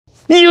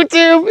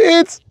YouTube,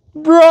 it's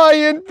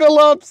Brian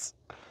Phillips.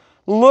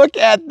 Look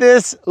at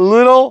this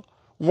little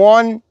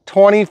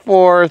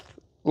 1/24th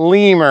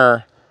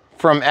Lemur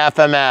from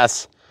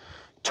FMS.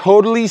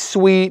 Totally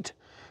sweet,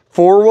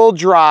 4-wheel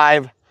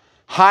drive,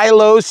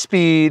 high-low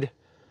speed,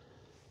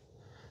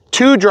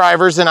 2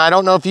 drivers, and I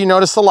don't know if you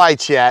noticed the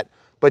lights yet,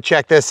 but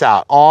check this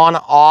out. On,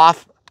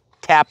 off,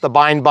 tap the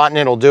bind button,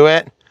 it'll do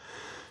it.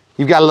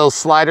 You've got a little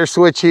slider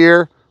switch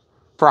here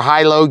for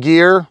high-low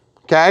gear,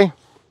 okay?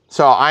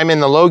 So I'm in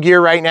the low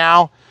gear right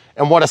now,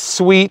 and what a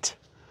sweet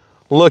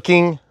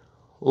looking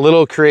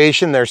little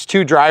creation. There's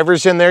 2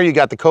 drivers in there. You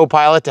got the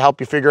co-pilot to help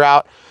you figure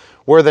out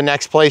where the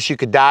next place you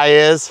could die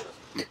is.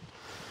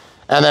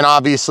 And then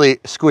obviously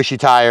squishy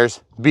tires,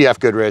 BF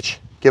Goodrich,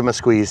 give them a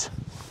squeeze.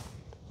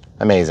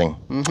 Amazing.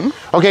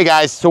 Okay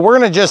guys, so we're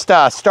gonna just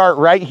start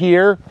right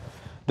here.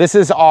 This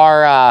is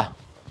our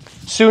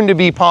soon to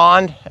be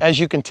pond. As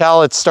you can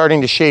tell, it's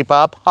starting to shape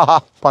up,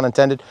 haha, pun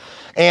intended.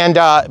 And,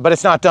 but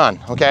it's not done,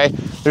 okay?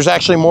 There's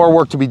actually more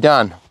work to be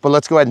done, but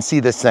let's go ahead and see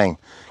this thing.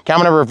 Okay, I'm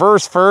gonna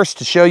reverse first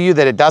to show you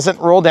that it doesn't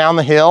roll down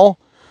the hill.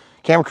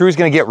 Camera crew's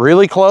gonna get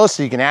really close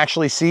so you can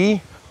actually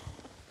see.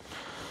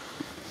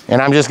 And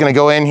I'm just gonna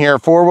go in here,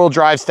 4-wheel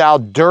drive style,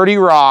 dirty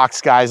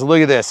rocks, guys.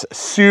 Look at this,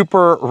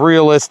 super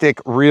realistic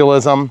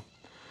realism.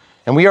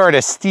 And we are at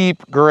a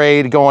steep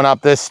grade going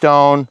up this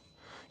stone.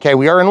 Okay,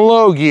 we are in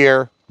low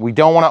gear. We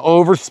don't wanna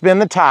overspin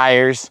the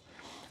tires.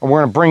 And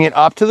we're gonna bring it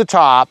up to the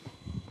top.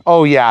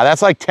 Oh yeah,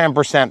 that's like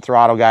 10%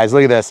 throttle, guys.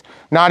 Look at this.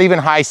 Not even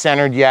high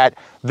centered yet.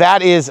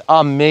 That is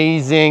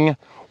amazing.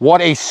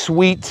 What a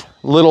sweet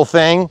little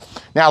thing.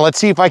 Now let's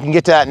see if I can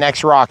get to that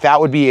next rock.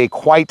 That would be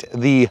quite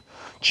the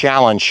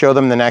challenge. Show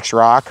them the next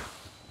rock.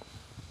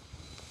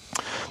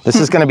 This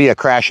is gonna be a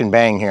crash and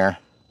bang here.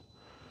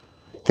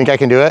 Think I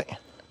can do it?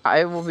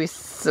 I will be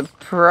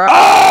surprised.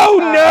 Oh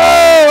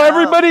no,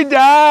 everybody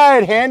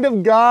died. Hand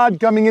of God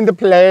coming into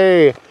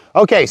play.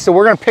 Okay, so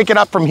we're gonna pick it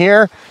up from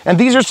here. And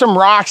these are some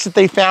rocks that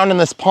they found in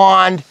this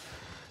pond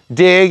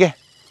dig.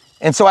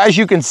 And so as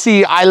you can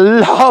see, I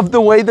love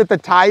the way that the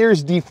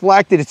tires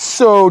deflected. It's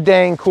so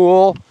dang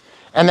cool.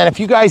 And then if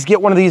you guys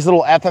get one of these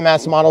little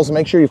FMS models,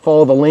 make sure you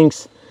follow the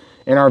links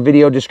in our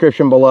video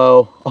description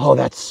below. Oh,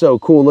 that's so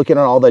cool, looking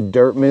at all the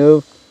dirt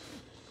move.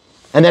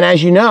 And then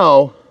as you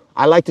know,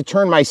 I like to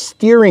turn my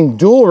steering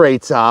dual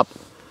rates up,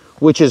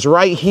 which is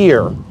right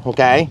here,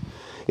 okay?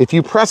 If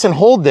you press and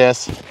hold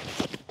this,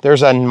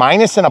 there's a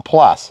minus and a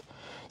plus.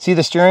 See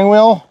the steering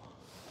wheel?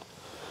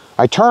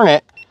 I turn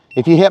it.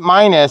 If you hit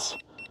minus,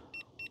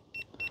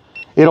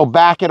 it'll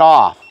back it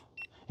off.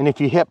 And if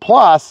you hit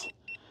plus,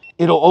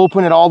 it'll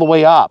open it all the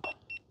way up.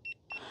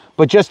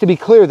 But just to be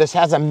clear, this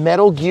has a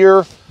Metal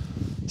Gear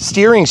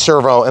steering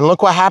servo. And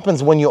look what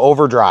happens when you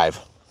overdrive.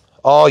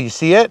 Oh, you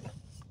see it?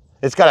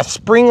 It's got a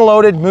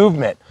spring-loaded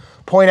movement.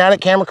 Point at it,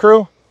 camera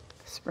crew.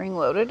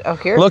 Spring-loaded? Oh,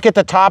 here? Look at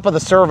the top of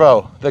the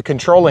servo, the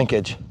control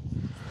linkage.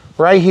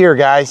 Right here,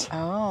 guys.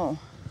 Oh.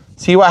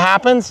 See what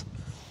happens?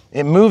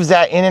 It moves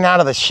that in and out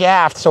of the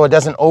shaft so it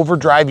doesn't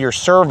overdrive your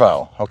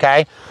servo,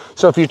 okay?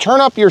 So if you turn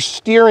up your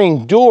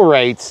steering dual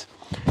rates,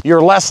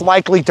 you're less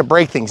likely to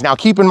break things. Now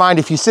keep in mind,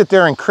 if you sit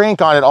there and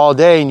crank on it all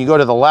day and you go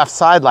to the left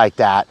side like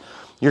that,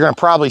 you're gonna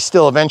probably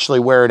still eventually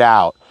wear it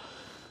out.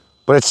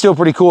 But it's still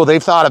pretty cool.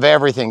 They've thought of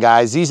everything,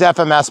 guys. These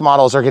FMS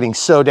models are getting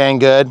so dang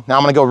good. Now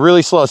I'm gonna go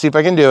really slow, see if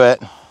I can do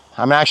it.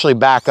 I'm gonna actually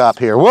back up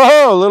here.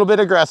 Whoa, a little bit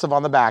aggressive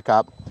on the back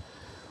up.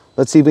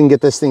 Let's see if we can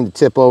get this thing to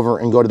tip over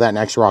and go to that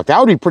next rock. That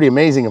would be pretty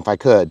amazing if I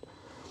could.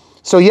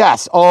 So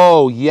yes,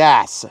 oh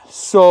yes,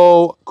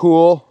 so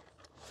cool.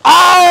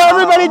 Oh,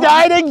 everybody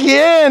died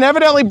again.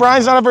 Evidently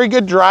Brian's not a very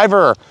good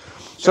driver.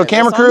 So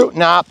camera crew,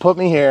 nah, put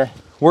me here.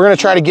 We're gonna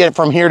try to get it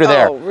from here to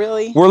there. Oh,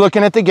 really? We're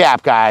looking at the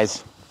gap,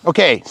 guys.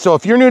 Okay, so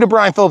if you're new to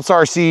Brian Phillips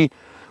RC,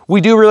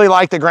 we do really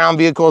like the ground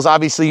vehicles.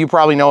 Obviously, you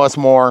probably know us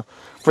more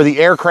for the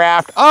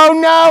aircraft. Oh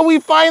no, we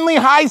finally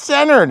high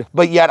centered,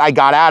 but yet I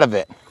got out of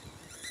it.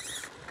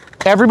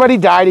 Everybody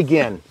died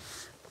again.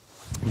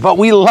 But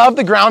we love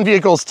the ground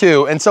vehicles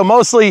too. And so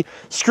mostly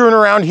screwing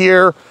around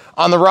here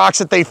on the rocks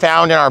that they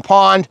found in our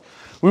pond.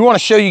 We want to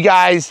show you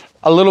guys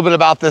a little bit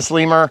about this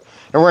lemur.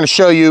 And we're going to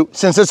show you,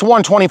 since it's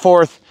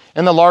 1/24th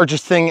and the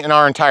largest thing in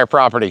our entire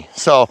property.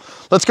 So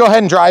let's go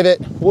ahead and drive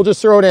it. We'll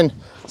just throw it in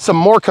some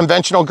more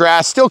conventional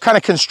grass, still kind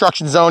of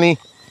construction zony.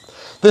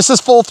 This is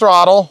full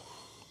throttle.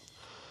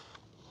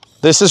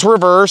 This is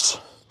reverse,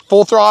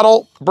 full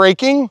throttle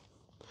braking,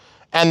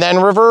 and then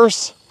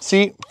reverse.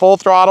 See, full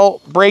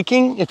throttle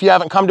braking if you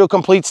haven't come to a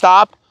complete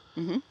stop.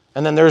 Mm-hmm.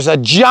 And then there's a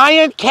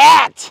giant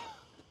cat.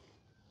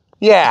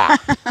 Yeah.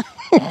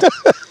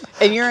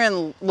 And you're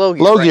in low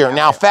gear. Low gear.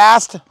 Now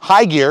fast,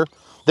 high gear.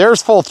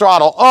 There's full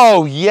throttle.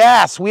 Oh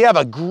yes, we have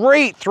a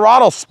great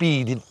throttle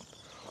speed.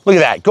 Look at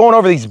that, going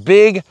over these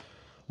big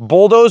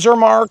bulldozer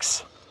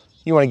marks.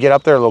 You want to get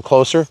up there a little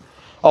closer?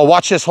 Oh,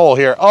 watch this hole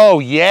here. Oh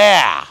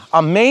yeah,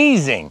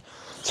 amazing.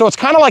 So it's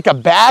kind of like a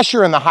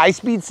basher in the high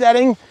speed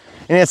setting,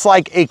 and it's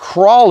like a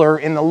crawler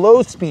in the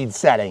low speed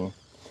setting.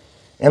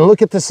 And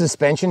look at the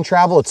suspension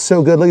travel, it's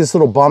so good. Look at this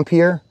little bump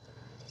here.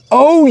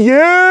 Oh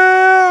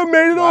yeah,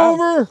 made it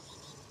over.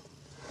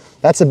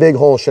 That's a big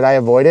hole. Should I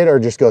avoid it or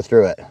just go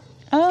through it?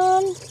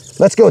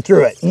 Let's go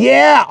through it.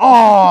 Yeah.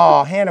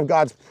 Oh, hand of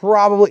God's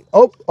probably.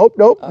 Oh,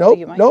 nope.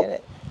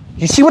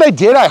 You see what I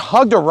did? I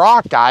hugged a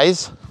rock,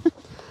 guys.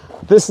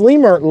 This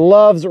lemur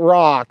loves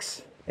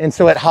rocks, and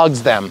so it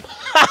hugs them.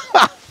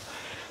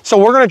 So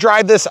we're gonna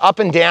drive this up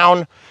and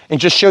down and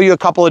just show you a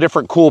couple of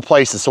different cool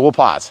places. So we'll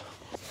pause.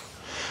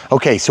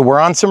 Okay, so we're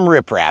on some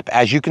riprap,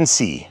 as you can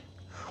see.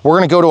 We're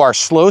gonna go to our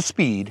slow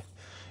speed,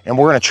 and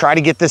we're gonna try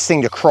to get this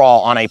thing to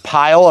crawl on a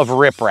pile of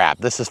riprap.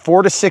 This is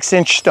 4 to 6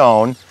 inch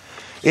stone.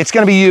 It's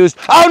gonna be used.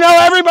 Oh no,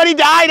 everybody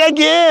died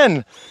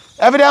again.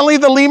 Evidently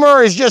the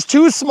lemur is just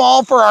too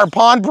small for our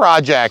pond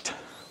project.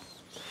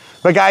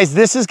 But guys,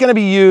 this is gonna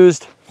be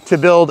used to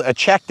build a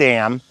check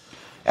dam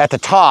at the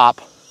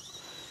top,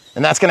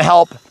 and that's gonna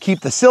help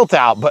keep the silt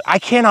out. But I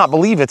cannot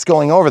believe it's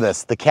going over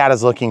this. The cat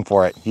is looking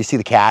for it. You see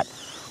the cat?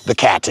 The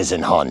cat is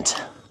in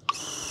hunt.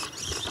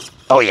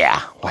 Oh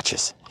yeah, watch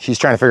this. She's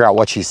trying to figure out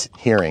what she's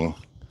hearing,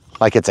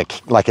 like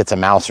it's a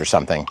mouse or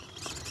something.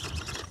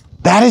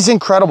 That is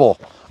incredible.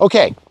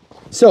 Okay,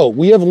 so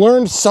we have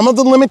learned some of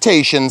the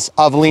limitations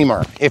of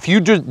lemur. If you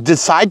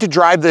decide to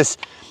drive this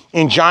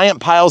in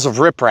giant piles of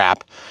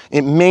riprap,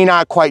 it may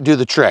not quite do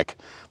the trick.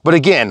 But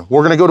again,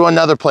 we're gonna go to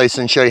another place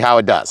and show you how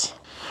it does.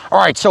 All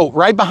right, so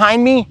right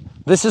behind me,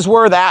 this is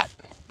where that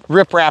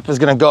riprap is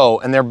gonna go,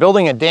 and they're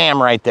building a dam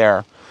right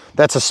there.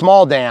 That's a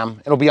small dam,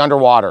 it'll be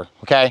underwater,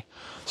 okay?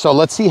 So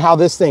let's see how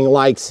this thing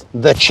likes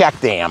the check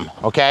dam,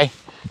 okay?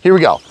 Here we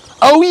go.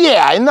 Oh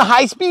yeah, in the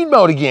high speed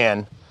mode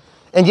again.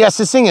 And yes,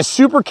 this thing is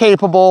super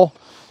capable,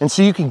 and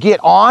so you can get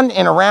on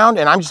and around,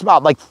 and I'm just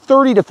about like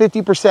 30 to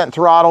 50%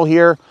 throttle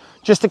here,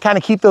 just to kind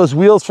of keep those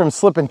wheels from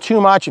slipping too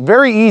much.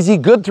 Very easy,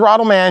 good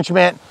throttle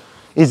management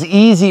is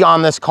easy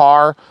on this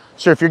car.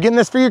 So if you're getting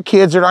this for your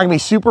kids, they're not gonna be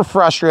super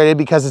frustrated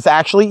because it's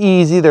actually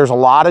easy. There's a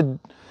lot of,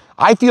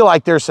 I feel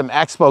like there's some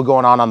expo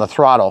going on the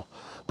throttle.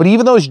 But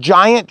even those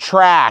giant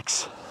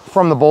tracks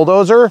from the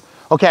bulldozer,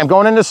 okay, I'm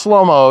going into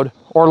slow mode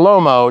or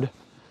low mode,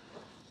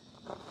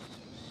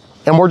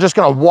 and we're just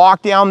gonna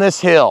walk down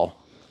this hill.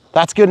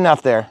 That's good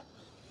enough there.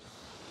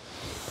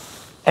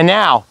 And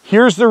now,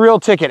 here's the real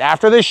ticket.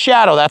 After this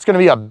shadow, that's gonna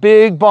be a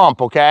big bump,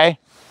 okay?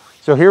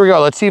 So here we go.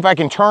 Let's see if I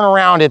can turn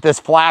around at this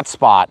flat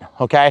spot,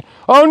 okay?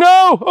 Oh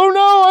no,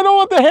 I don't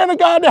want the hand of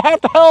God to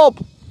have to help.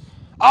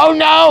 Oh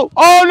no,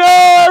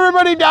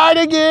 everybody died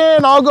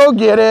again. I'll go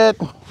get it.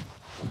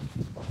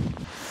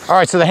 All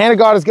right, so the hand of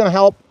God is gonna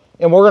help,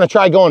 and we're gonna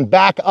try going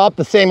back up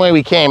the same way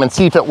we came and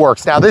see if it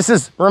works. Now this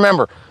is,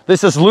 remember,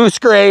 this is loose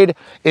grade.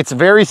 It's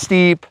very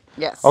steep.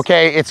 Yes.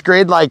 Okay, it's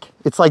grade like,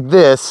 it's like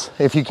this,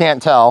 if you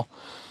can't tell.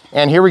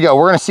 And here we go,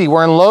 we're gonna see,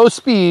 we're in low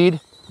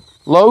speed,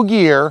 low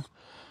gear.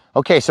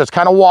 Okay, so it's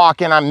kind of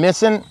walking, I'm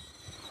missing.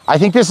 I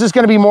think this is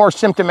gonna be more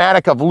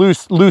symptomatic of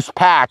loose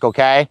pack,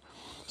 okay?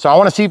 So I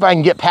wanna see if I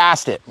can get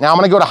past it. Now I'm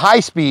gonna go to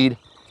high speed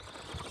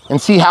and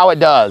see how it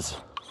does.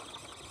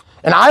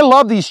 And I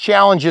love these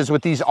challenges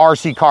with these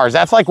RC cars.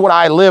 That's like what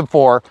I live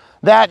for.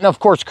 That and of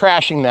course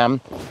crashing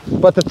them.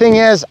 But the thing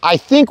is, I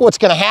think what's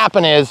gonna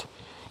happen is,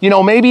 you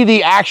know, maybe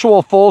the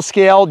actual full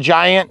scale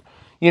giant,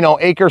 you know,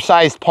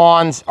 acre-sized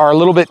ponds are a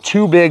little bit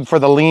too big for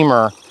the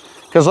lemur.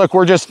 Because look,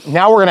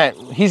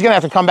 he's gonna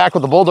have to come back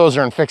with the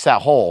bulldozer and fix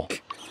that hole.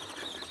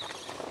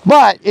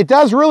 But it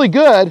does really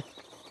good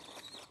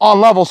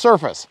on level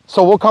surface.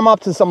 So we'll come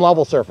up to some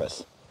level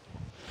surface.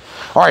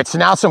 All right, so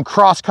now some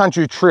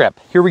cross-country trip.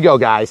 Here we go,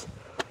 guys.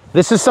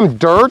 This is some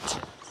dirt.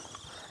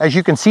 As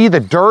you can see, the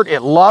dirt,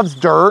 it loves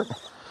dirt.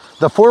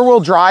 The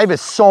four-wheel drive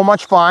is so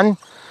much fun.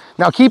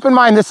 Now keep in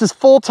mind, this is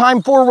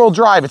full-time four-wheel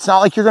drive. It's not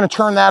like you're gonna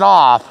turn that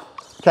off,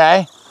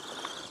 okay?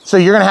 So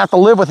you're gonna have to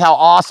live with how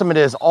awesome it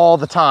is all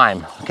the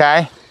time,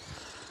 okay?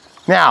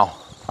 Now,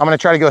 I'm gonna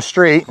try to go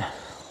straight.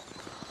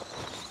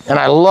 And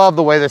I love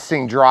the way this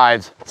thing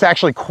drives. It's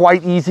actually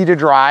quite easy to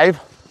drive.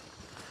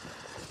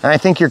 And I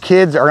think your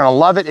kids are gonna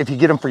love it if you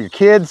get them for your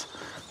kids.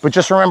 But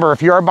just remember,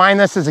 if you are buying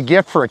this as a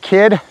gift for a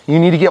kid, you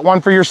need to get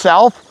one for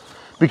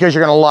yourself because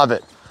you're gonna love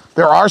it.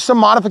 There are some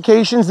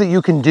modifications that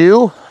you can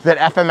do that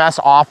FMS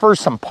offers,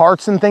 some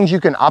parts and things you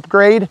can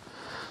upgrade,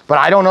 but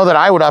I don't know that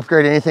I would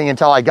upgrade anything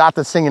until I got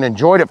this thing and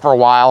enjoyed it for a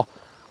while.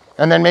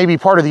 And then maybe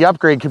part of the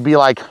upgrade could be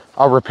like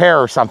a repair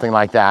or something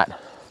like that.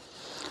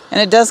 And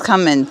it does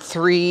come in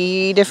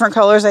 3 different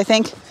colors, I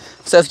think.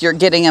 So if you're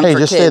getting them for kids.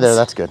 Hey, just stay there,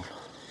 that's good.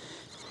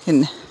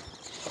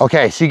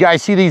 Okay, so you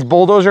guys see these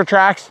bulldozer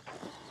tracks?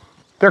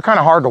 They're kind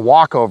of hard to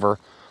walk over,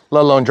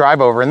 let alone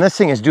drive over, and this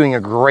thing is doing a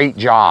great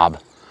job.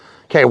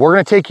 Okay, we're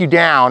gonna take you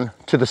down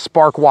to the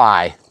Spark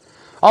Y.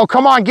 Oh,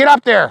 come on, get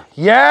up there.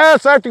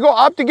 Yes, I have to go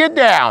up to get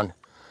down.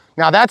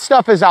 Now that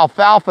stuff is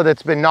alfalfa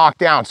that's been knocked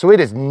down, so it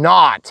is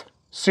not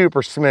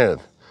super smooth.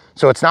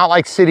 So it's not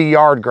like city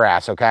yard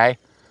grass, okay?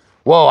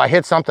 Whoa, I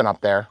hit something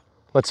up there.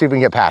 Let's see if we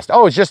can get past.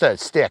 Oh, it's just a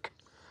stick.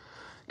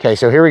 Okay,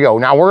 so here we go.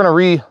 Now we're gonna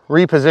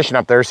reposition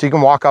up there so you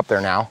can walk up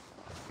there now.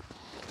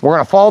 We're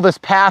gonna follow this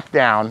path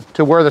down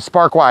to where the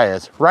Spark Y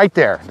is. Right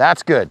there,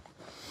 that's good.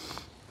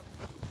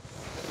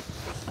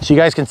 So you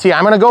guys can see,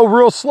 I'm gonna go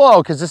real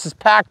slow because this is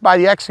packed by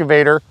the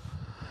excavator.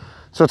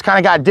 So it's kind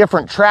of got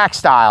different track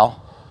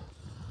style.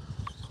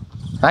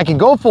 I can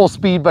go full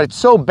speed, but it's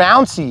so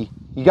bouncy.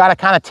 You got to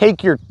kind of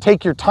take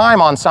your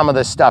time on some of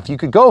this stuff. You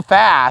could go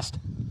fast,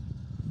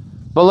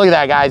 but look at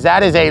that, guys.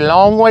 That is a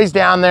long ways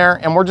down there,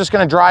 and we're just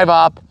going to drive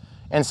up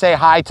and say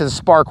hi to the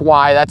Spark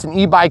Y. That's an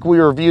e-bike we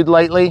reviewed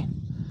lately,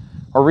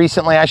 or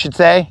recently, I should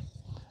say.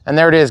 And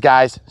there it is,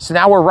 guys. So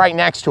now we're right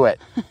next to it.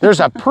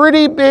 There's a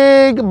pretty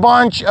big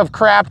bunch of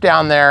crap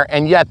down there,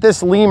 and yet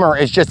this Lemur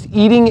is just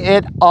eating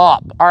it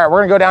up. All right,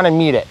 we're gonna go down and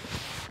meet it.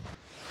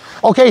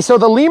 Okay, so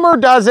the Lemur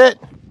does it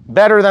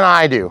better than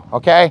I do,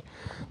 okay?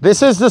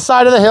 This is the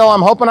side of the hill.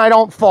 I'm hoping I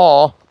don't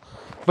fall,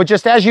 but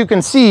just as you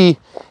can see,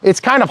 it's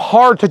kind of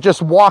hard to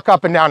just walk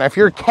up and down. If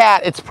you're a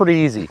cat, it's pretty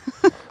easy,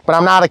 but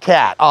I'm not a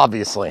cat,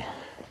 obviously.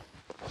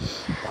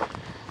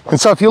 And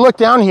so if you look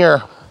down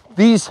here,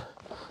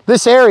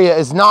 this area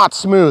is not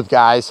smooth,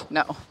 guys.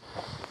 No.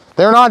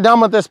 They're not done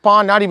with this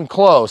pond, not even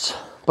close.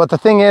 But the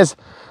thing is,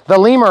 the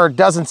Lemur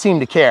doesn't seem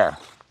to care.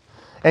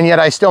 And yet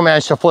I still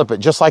managed to flip it,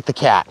 just like the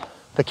cat.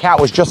 The cat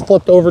was just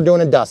flipped over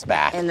doing a dust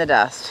bath. In the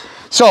dust.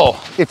 So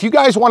if you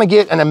guys want to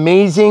get an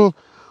amazing,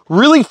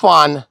 really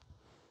fun,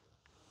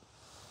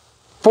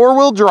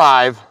 four-wheel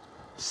drive,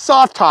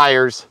 soft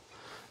tires,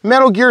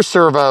 metal gear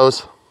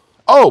servos.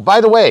 Oh,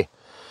 by the way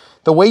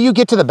you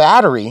get to the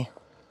battery,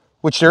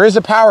 which there is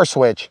a power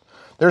switch,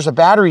 there's a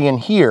battery in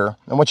here,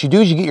 and what you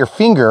do is you get your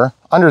finger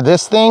under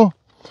this thing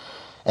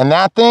and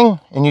that thing,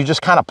 and you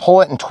just kind of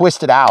pull it and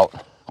twist it out,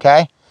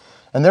 okay?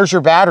 And there's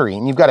your battery,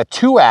 and you've got a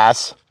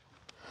 2S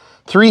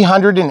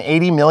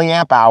 380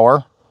 milliamp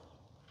hour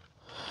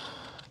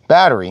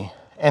battery.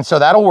 And so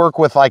that'll work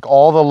with like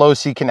all the low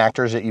C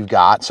connectors that you've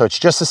got. So it's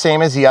just the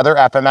same as the other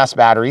FMS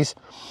batteries,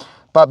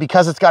 but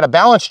because it's got a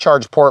balance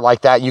charge port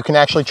like that, you can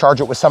actually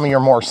charge it with some of your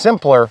more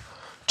simpler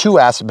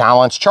 2S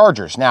balance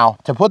chargers. Now,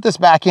 to put this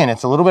back in,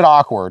 it's a little bit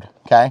awkward,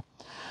 okay?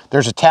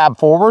 There's a tab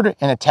forward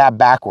and a tab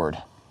backward,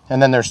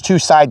 and then there's two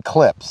side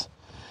clips.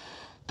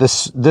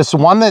 This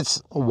one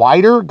that's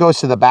wider goes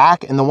to the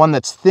back, and the one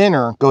that's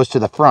thinner goes to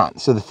the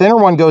front. So the thinner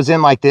one goes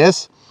in like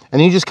this, and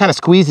then you just kind of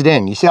squeeze it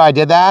in. You see how I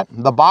did that?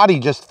 The body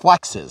just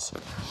flexes.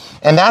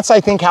 And that's,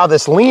 I think, how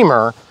this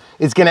Lemur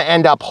is gonna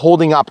end up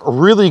holding up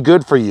really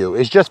good for you,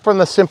 is just from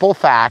the simple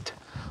fact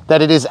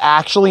that it is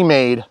actually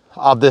made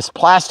of this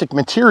plastic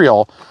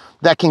material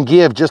that can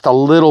give just a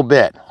little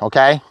bit,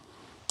 okay?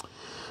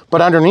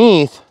 But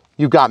underneath,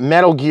 you've got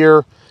metal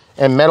gear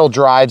and metal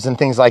drives and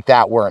things like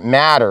that where it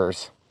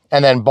matters.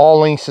 And then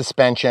ball link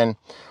suspension,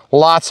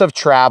 lots of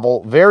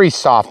travel, very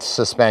soft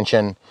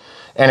suspension,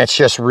 and it's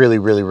just really,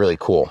 really, really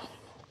cool.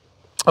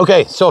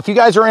 Okay, so if you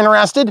guys are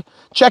interested,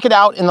 check it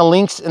out in the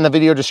links in the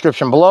video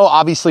description below.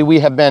 Obviously, we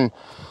have been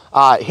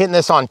hitting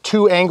this on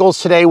 2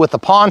 angles today with the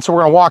pond, so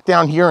we're gonna walk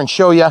down here and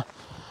show you.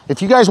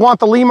 If you guys want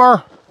the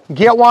Lemur,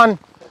 get one,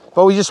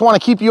 but we just want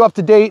to keep you up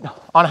to date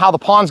on how the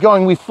pond's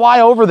going. We fly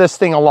over this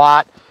thing a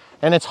lot,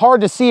 and it's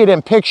hard to see it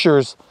in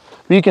pictures,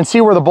 but you can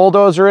see where the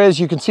bulldozer is,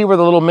 you can see where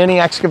the little mini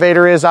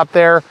excavator is up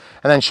there,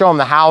 and then show them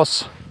the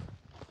house.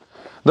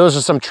 Those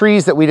are some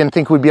trees that we didn't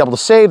think we'd be able to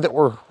save that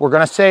we're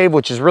gonna save,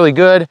 which is really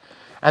good.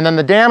 And then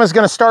the dam is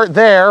gonna start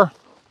there.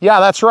 Yeah,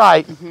 that's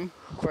right.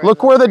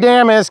 Look where the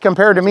dam is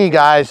compared to me,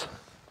 guys.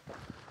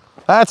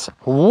 That's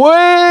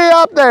way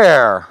up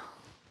there.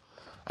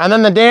 And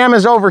then the dam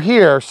is over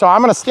here. So I'm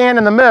gonna stand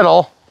in the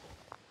middle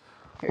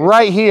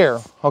right here,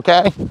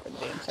 okay?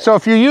 So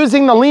if you're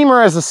using the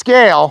Lemur as a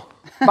scale,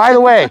 by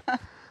the way,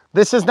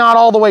 this is not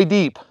all the way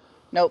deep.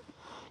 Nope.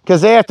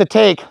 Because they have to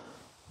take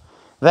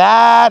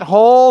that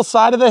whole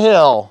side of the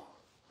hill.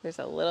 There's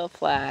a little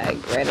flag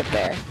right up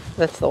there.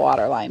 That's the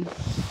water line.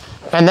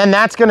 And then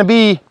that's gonna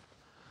be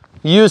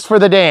used for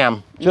the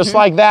dam, just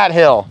like that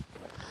hill.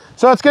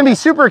 So it's gonna be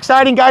super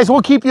exciting, guys.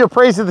 We'll keep you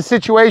appraised of the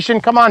situation.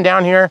 Come on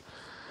down here.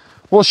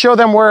 We'll show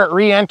them where it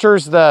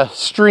re-enters the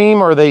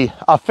stream, or the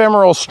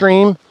ephemeral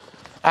stream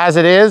as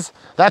it is.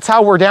 That's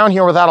how we're down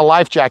here without a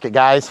life jacket,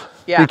 guys.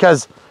 Yeah.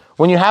 Because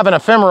when you have an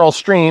ephemeral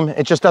stream,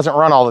 it just doesn't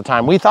run all the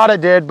time. We thought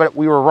it did, but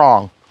we were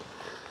wrong.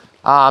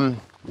 And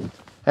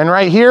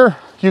right here,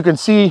 you can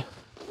see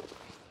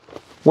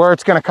where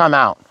it's gonna come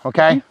out,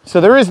 okay?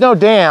 So there is no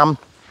dam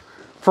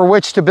for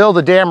which to build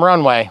a dam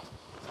runway.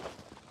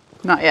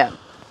 Not yet.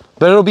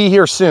 But it'll be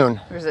here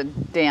soon. There's a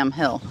dam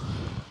hill.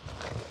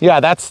 Yeah,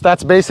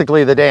 that's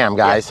basically the dam,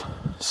 guys.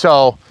 Yeah.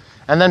 So,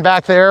 and then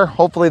back there,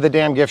 hopefully the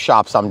dam gift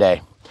shop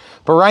someday.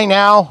 But right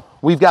now,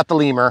 we've got the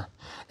Lemur,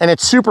 and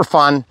it's super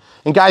fun.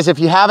 And guys, if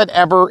you haven't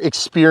ever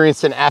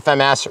experienced an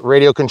FMS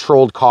radio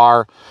controlled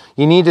car,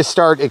 you need to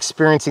start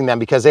experiencing them,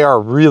 because they are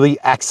really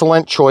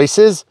excellent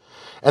choices,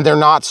 and they're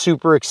not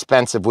super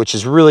expensive, which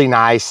is really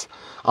nice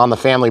on the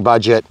family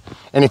budget.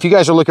 And if you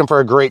guys are looking for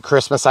a great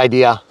Christmas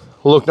idea,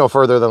 look no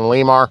further than the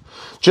Lemur.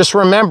 Just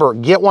remember,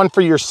 get one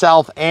for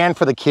yourself and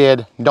for the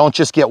kid. Don't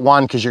just get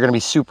one, because you're gonna be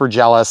super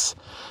jealous.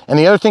 And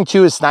the other thing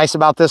too is nice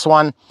about this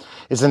one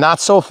is it's not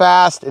so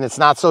fast and it's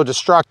not so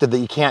destructive that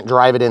you can't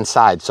drive it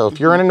inside. So if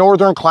you're in a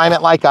northern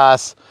climate like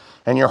us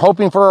and you're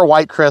hoping for a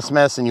white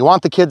Christmas and you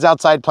want the kids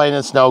outside playing in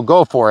the snow,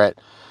 go for it.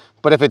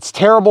 But if it's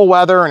terrible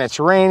weather and it's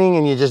raining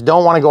and you just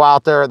don't want to go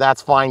out there,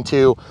 that's fine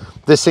too.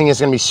 This thing is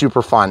going to be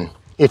super fun.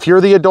 If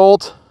you're the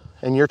adult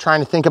and you're trying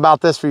to think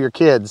about this for your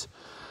kids,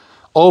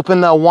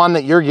 open the one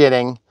that you're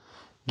getting,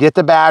 get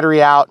the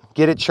battery out,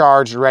 get it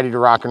charged, ready to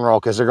rock and roll,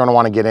 because they're going to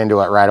want to get into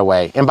it right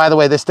away. And by the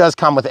way, this does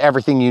come with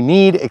everything you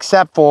need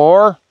except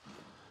for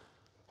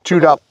two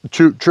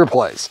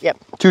AAAs. Yep.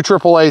 2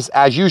 AAAs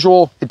as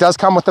usual. It does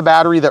come with the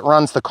battery that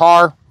runs the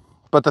car,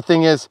 but the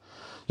thing is,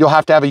 you'll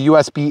have to have a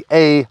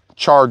USB-A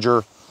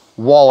charger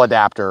wall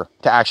adapter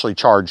to actually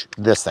charge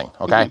this thing,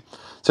 okay?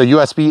 So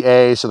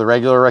USB-A, so the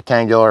regular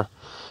rectangular,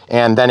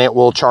 and then it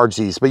will charge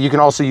these. But you can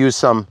also use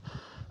some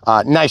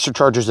nicer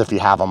chargers if you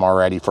have them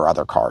already for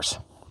other cars.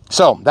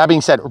 So that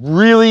being said,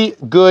 really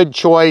good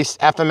choice,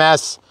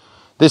 FMS.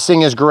 This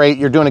thing is great.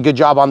 You're doing a good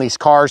job on these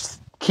cars.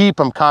 Keep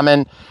them coming.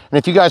 And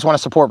if you guys want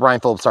to support Brian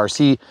Phillips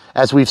RC,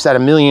 as we've said a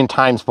million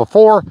times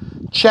before,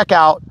 check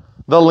out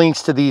the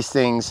links to these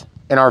things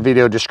in our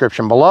video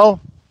description below.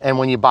 And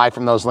when you buy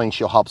from those links,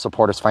 you'll help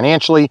support us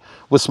financially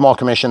with small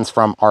commissions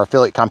from our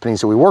affiliate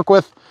companies that we work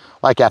with,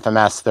 like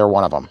FMS. They're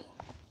one of them.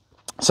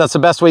 So that's the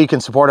best way you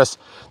can support us.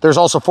 There's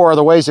also 4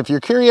 other ways if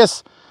you're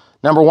curious.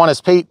 Number 1 is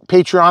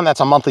Patreon. That's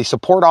a monthly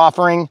support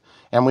offering.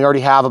 And we already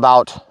have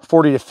about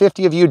 40 to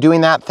 50 of you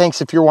doing that. Thanks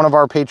if you're one of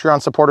our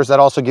Patreon supporters. That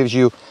also gives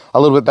you a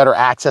little bit better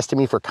access to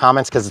me for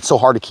comments because it's so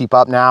hard to keep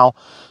up now.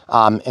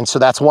 And so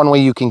that's one way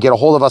you can get a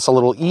hold of us a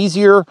little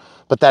easier,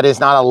 but that is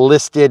not a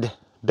listed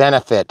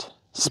benefit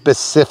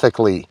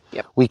specifically.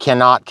 Yep. We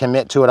cannot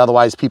commit to it.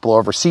 Otherwise, people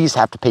overseas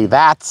have to pay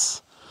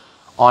VATs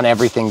on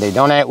everything they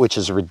donate, which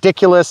is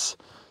ridiculous.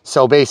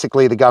 So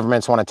basically, the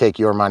governments want to take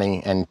your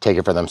money and take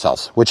it for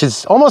themselves, which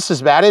is almost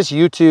as bad as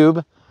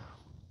YouTube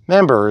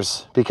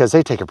members because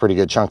they take a pretty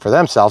good chunk for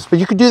themselves. But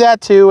you could do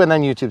that too. And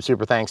then YouTube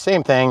Super Thanks,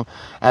 same thing.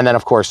 And then,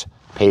 of course,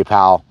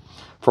 PayPal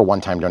for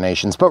one-time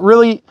donations. But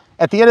really,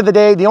 at the end of the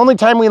day, the only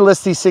time we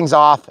list these things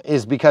off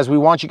is because we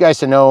want you guys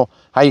to know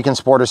how you can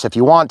support us if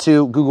you want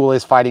to. Google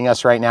is fighting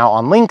us right now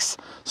on links.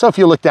 So if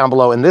you look down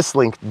below and this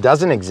link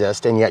doesn't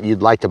exist and yet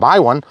you'd like to buy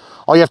one,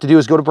 all you have to do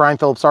is go to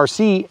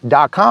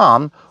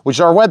brianphillipsrc.com, which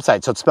is our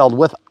website. So it's spelled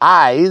with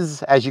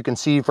I's, as you can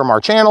see from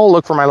our channel.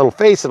 Look for my little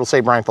face. It'll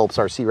say Brian Phillips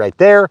RC right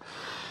there.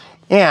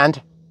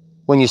 And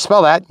when you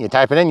spell that, you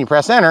type it in, you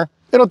press enter,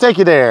 it'll take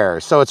you there.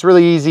 So it's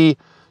really easy.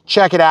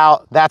 Check it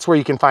out. That's where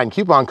you can find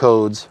coupon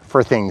codes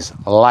for things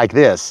like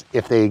this,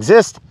 if they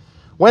exist,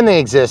 when they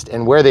exist,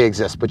 and where they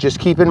exist. But just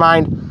keep in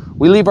mind,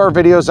 we leave our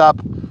videos up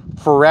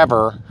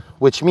forever,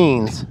 which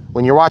means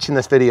when you're watching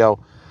this video,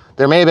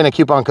 there may have been a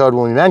coupon code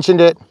when we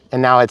mentioned it,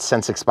 and now it's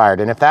since expired.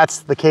 And if that's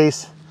the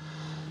case,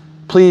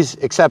 please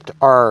accept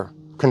our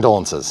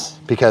condolences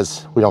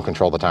because we don't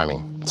control the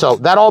timing. So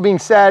that all being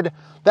said,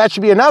 that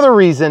should be another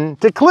reason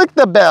to click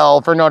the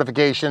bell for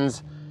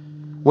notifications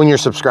when you're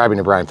subscribing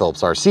to Brian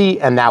Phillips RC,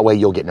 and that way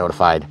you'll get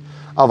notified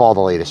of all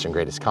the latest and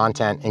greatest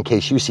content in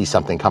case you see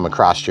something come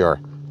across your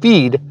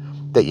feed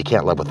that you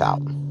can't live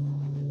without.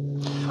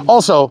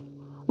 Also,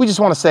 we just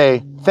want to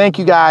say thank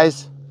you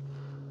guys.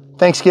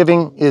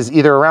 Thanksgiving is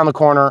either around the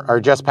corner or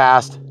just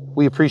passed.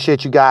 We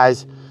appreciate you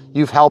guys.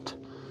 You've helped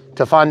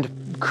to fund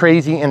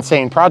crazy,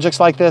 insane projects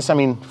like this. I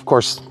mean, of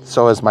course,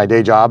 so is my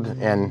day job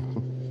and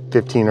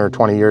 15 or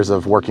 20 years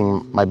of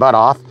working my butt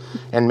off,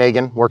 and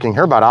Megan working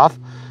her butt off.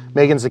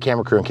 Megan's the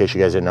camera crew, in case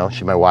you guys didn't know.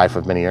 She's my wife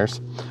of many years.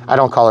 I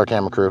don't call her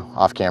camera crew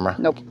off camera.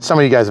 Nope. Some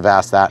of you guys have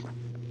asked that.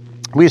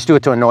 We just do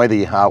it to annoy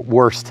the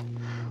worst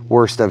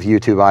of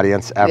YouTube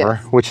audience ever,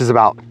 yes, which is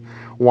about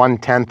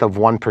 1/10 of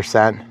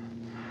 1%.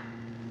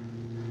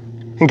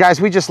 And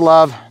guys, we just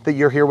love that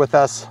you're here with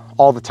us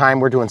all the time.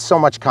 We're doing so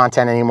much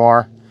content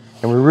anymore,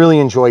 and we really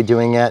enjoy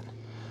doing it.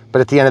 But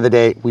at the end of the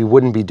day, we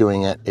wouldn't be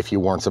doing it if you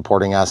weren't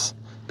supporting us,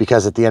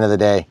 because at the end of the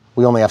day,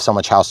 we only have so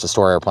much house to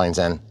store airplanes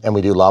in, and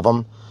we do love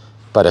them,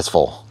 but it's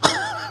full.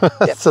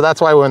 Yep. So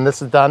that's why when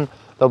this is done,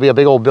 there'll be a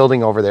big old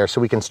building over there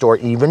so we can store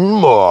even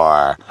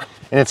more.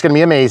 And it's gonna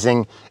be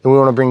amazing. And we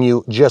wanna bring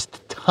you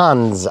just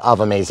tons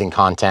of amazing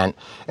content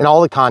and all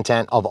the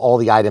content of all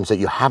the items that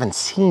you haven't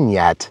seen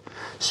yet,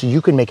 so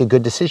you can make a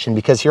good decision.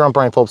 Because here on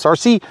Brian Phillips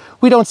RC,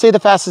 we don't say the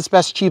fastest,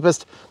 best,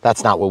 cheapest.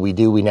 That's not what we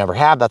do. We never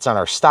have. That's not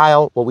our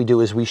style. What we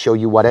do is we show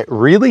you what it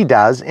really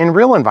does in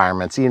real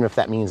environments, even if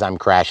that means I'm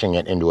crashing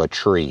it into a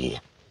tree,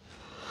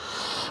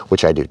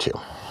 which I do too.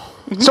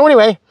 So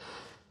anyway,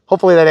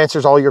 hopefully that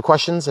answers all your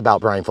questions about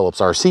Brian Phillips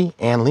RC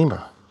and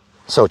Lemur.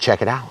 So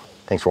check it out.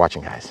 Thanks for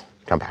watching, guys.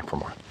 Come back for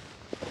more.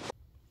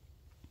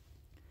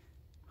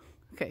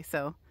 Okay,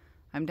 so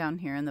I'm down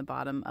here in the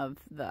bottom of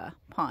the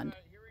pond.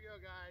 Here we go,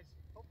 guys.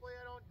 Hopefully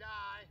I don't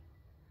die.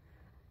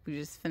 We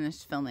just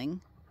finished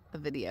filming a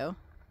video.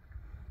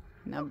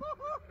 Now,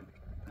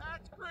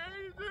 that's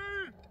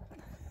crazy.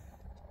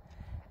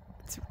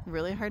 it's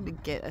really hard to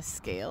get a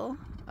scale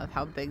of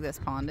how big this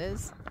pond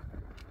is.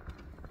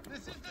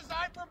 This is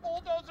designed for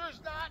bulldozers,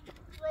 not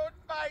road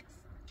bikes.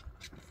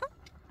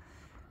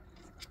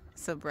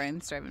 So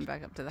Brian's driving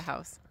back up to the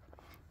house.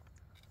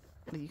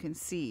 But you can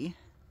see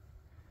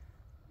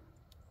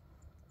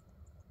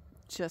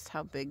just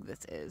how big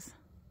this is.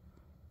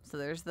 So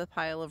there's the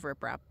pile of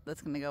riprap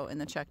that's going to go in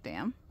the check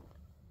dam.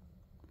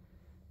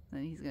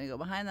 Then he's going to go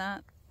behind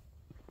that.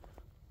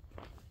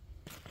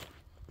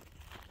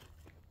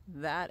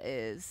 That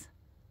is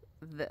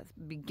the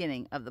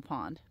beginning of the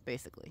pond,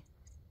 basically,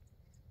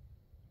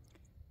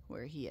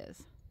 where he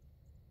is.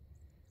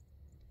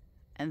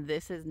 And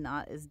this is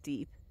not as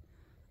deep.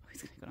 Oh,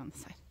 he's going to go down the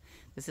side.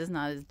 This is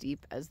not as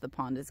deep as the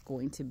pond is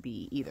going to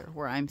be either.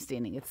 Where I'm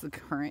standing, it's the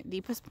current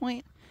deepest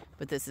point,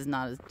 but this is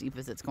not as deep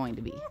as it's going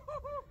to be.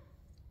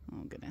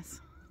 Oh, goodness.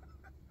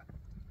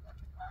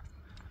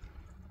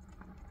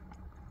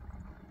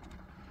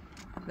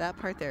 That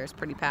part there is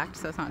pretty packed,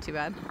 so it's not too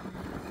bad.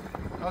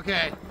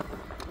 Okay,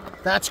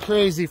 that's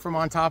crazy from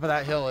on top of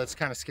that hill. It's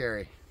kind of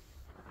scary.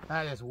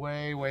 That is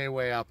way, way,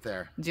 way up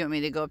there. Do you want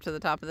me to go up to the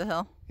top of the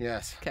hill?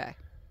 Yes. Okay.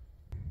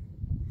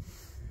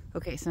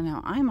 Okay, so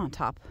now I'm on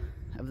top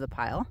of the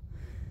pile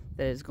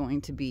that is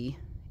going to be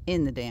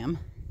in the dam.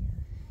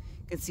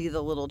 You can see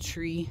the little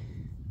tree,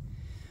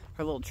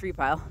 our little tree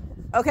pile.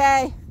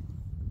 Okay.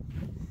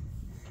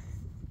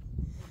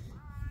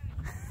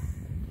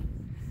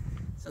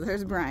 So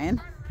there's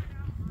Brian.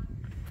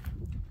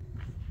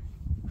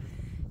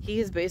 He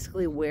is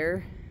basically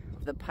where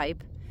the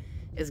pipe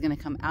is going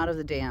to come out of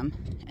the dam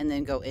and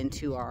then go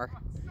into our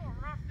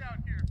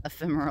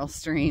ephemeral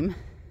stream.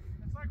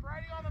 It's like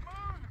riding on the moon.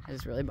 It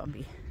is really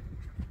bumpy.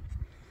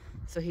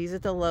 So he's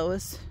at the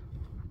lowest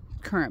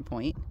current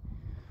point.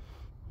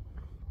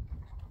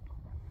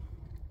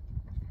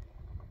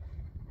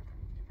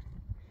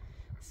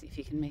 See if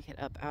he can make it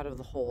up out of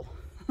the hole.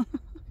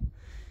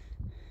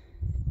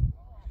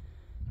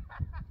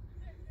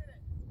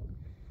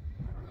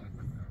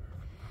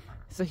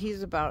 So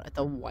he's about at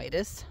the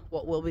widest,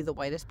 what will be the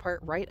widest part.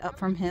 Right up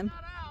from him,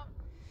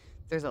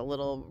 there's a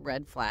little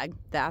red flag.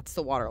 That's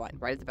the water line,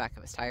 right at the back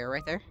of his tire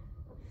right there.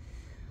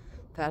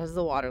 That is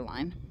the water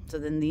line. So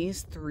then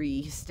these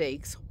 3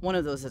 stakes, one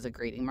of those is a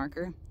grading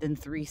marker. Then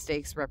 3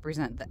 stakes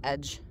represent the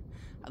edge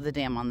of the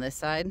dam on this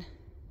side.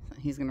 So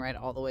he's gonna ride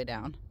all the way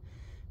down.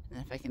 And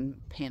if I can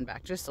pan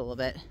back just a little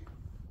bit,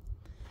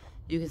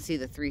 you can see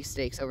the 3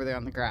 stakes over there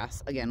on the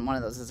grass. Again, one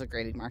of those is a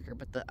grading marker,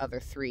 but the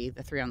other 3,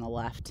 the 3 on the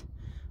left,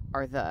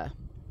 are the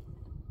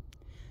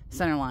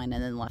center line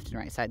and then left and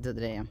right sides of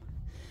the dam.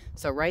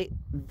 So right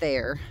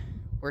there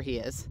where he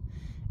is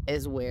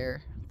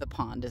where the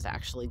pond is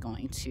actually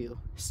going to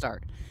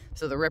start.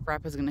 So the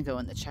riprap is going to go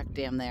in the check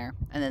dam there,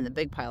 and then the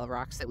big pile of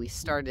rocks that we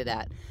started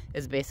at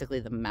is basically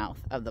the mouth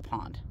of the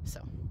pond.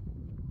 So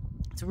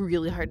it's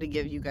really hard to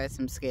give you guys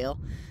some scale.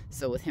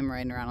 So with him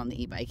riding around on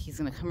the e-bike, he's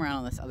going to come around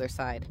on this other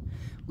side.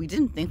 We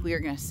didn't think we were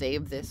going to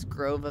save this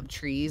grove of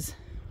trees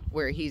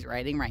where he's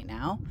riding right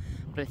now,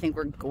 but I think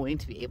we're going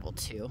to be able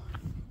to.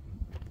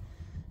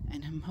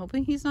 And I'm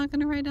hoping he's not going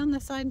to ride down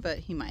this side, but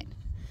he might.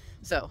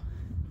 So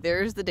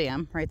there's the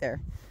dam right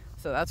there.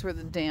 So that's where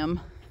the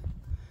dam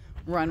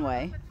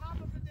runway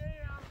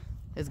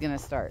is going to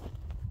start.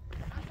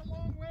 That's a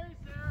long ways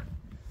there.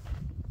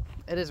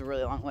 It is a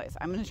really long ways.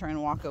 I'm going to try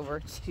and walk over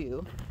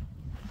to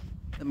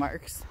the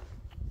marks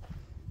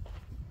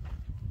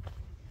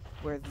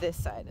where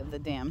this side of the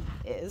dam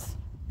is.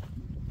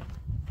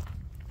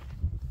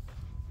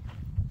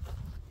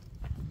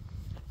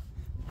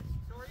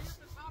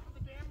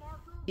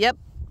 Yep.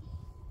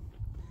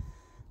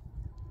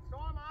 So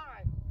am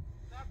I.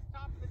 That's the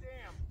top of the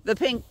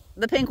dam.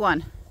 The pink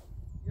one.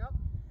 Yep.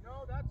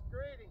 No, that's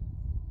grading.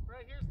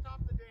 Right here's the top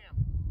of the dam.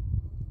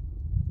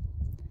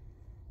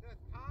 The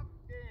top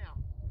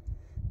dam.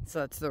 So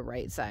that's the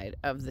right side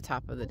of the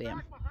top of the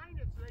dam. Go back behind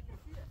it so they can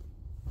see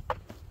it.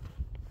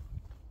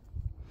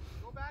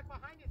 Go back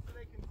behind it so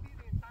they can see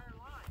the entire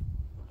line.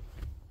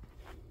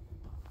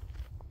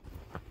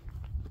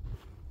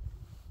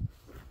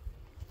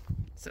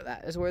 So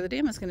that is where the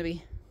dam is going to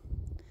be.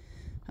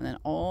 And then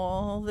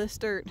all this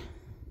dirt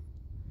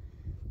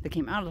that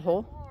came out of the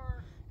hole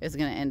is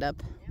going to end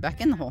up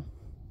back in the hole.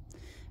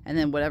 And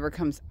then whatever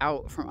comes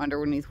out from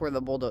underneath where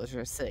the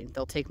bulldozer is sitting,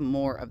 they'll take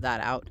more of that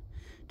out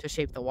to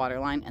shape the water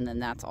line, and then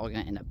that's all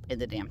going to end up in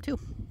the dam too.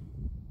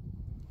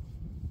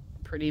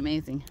 Pretty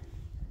amazing.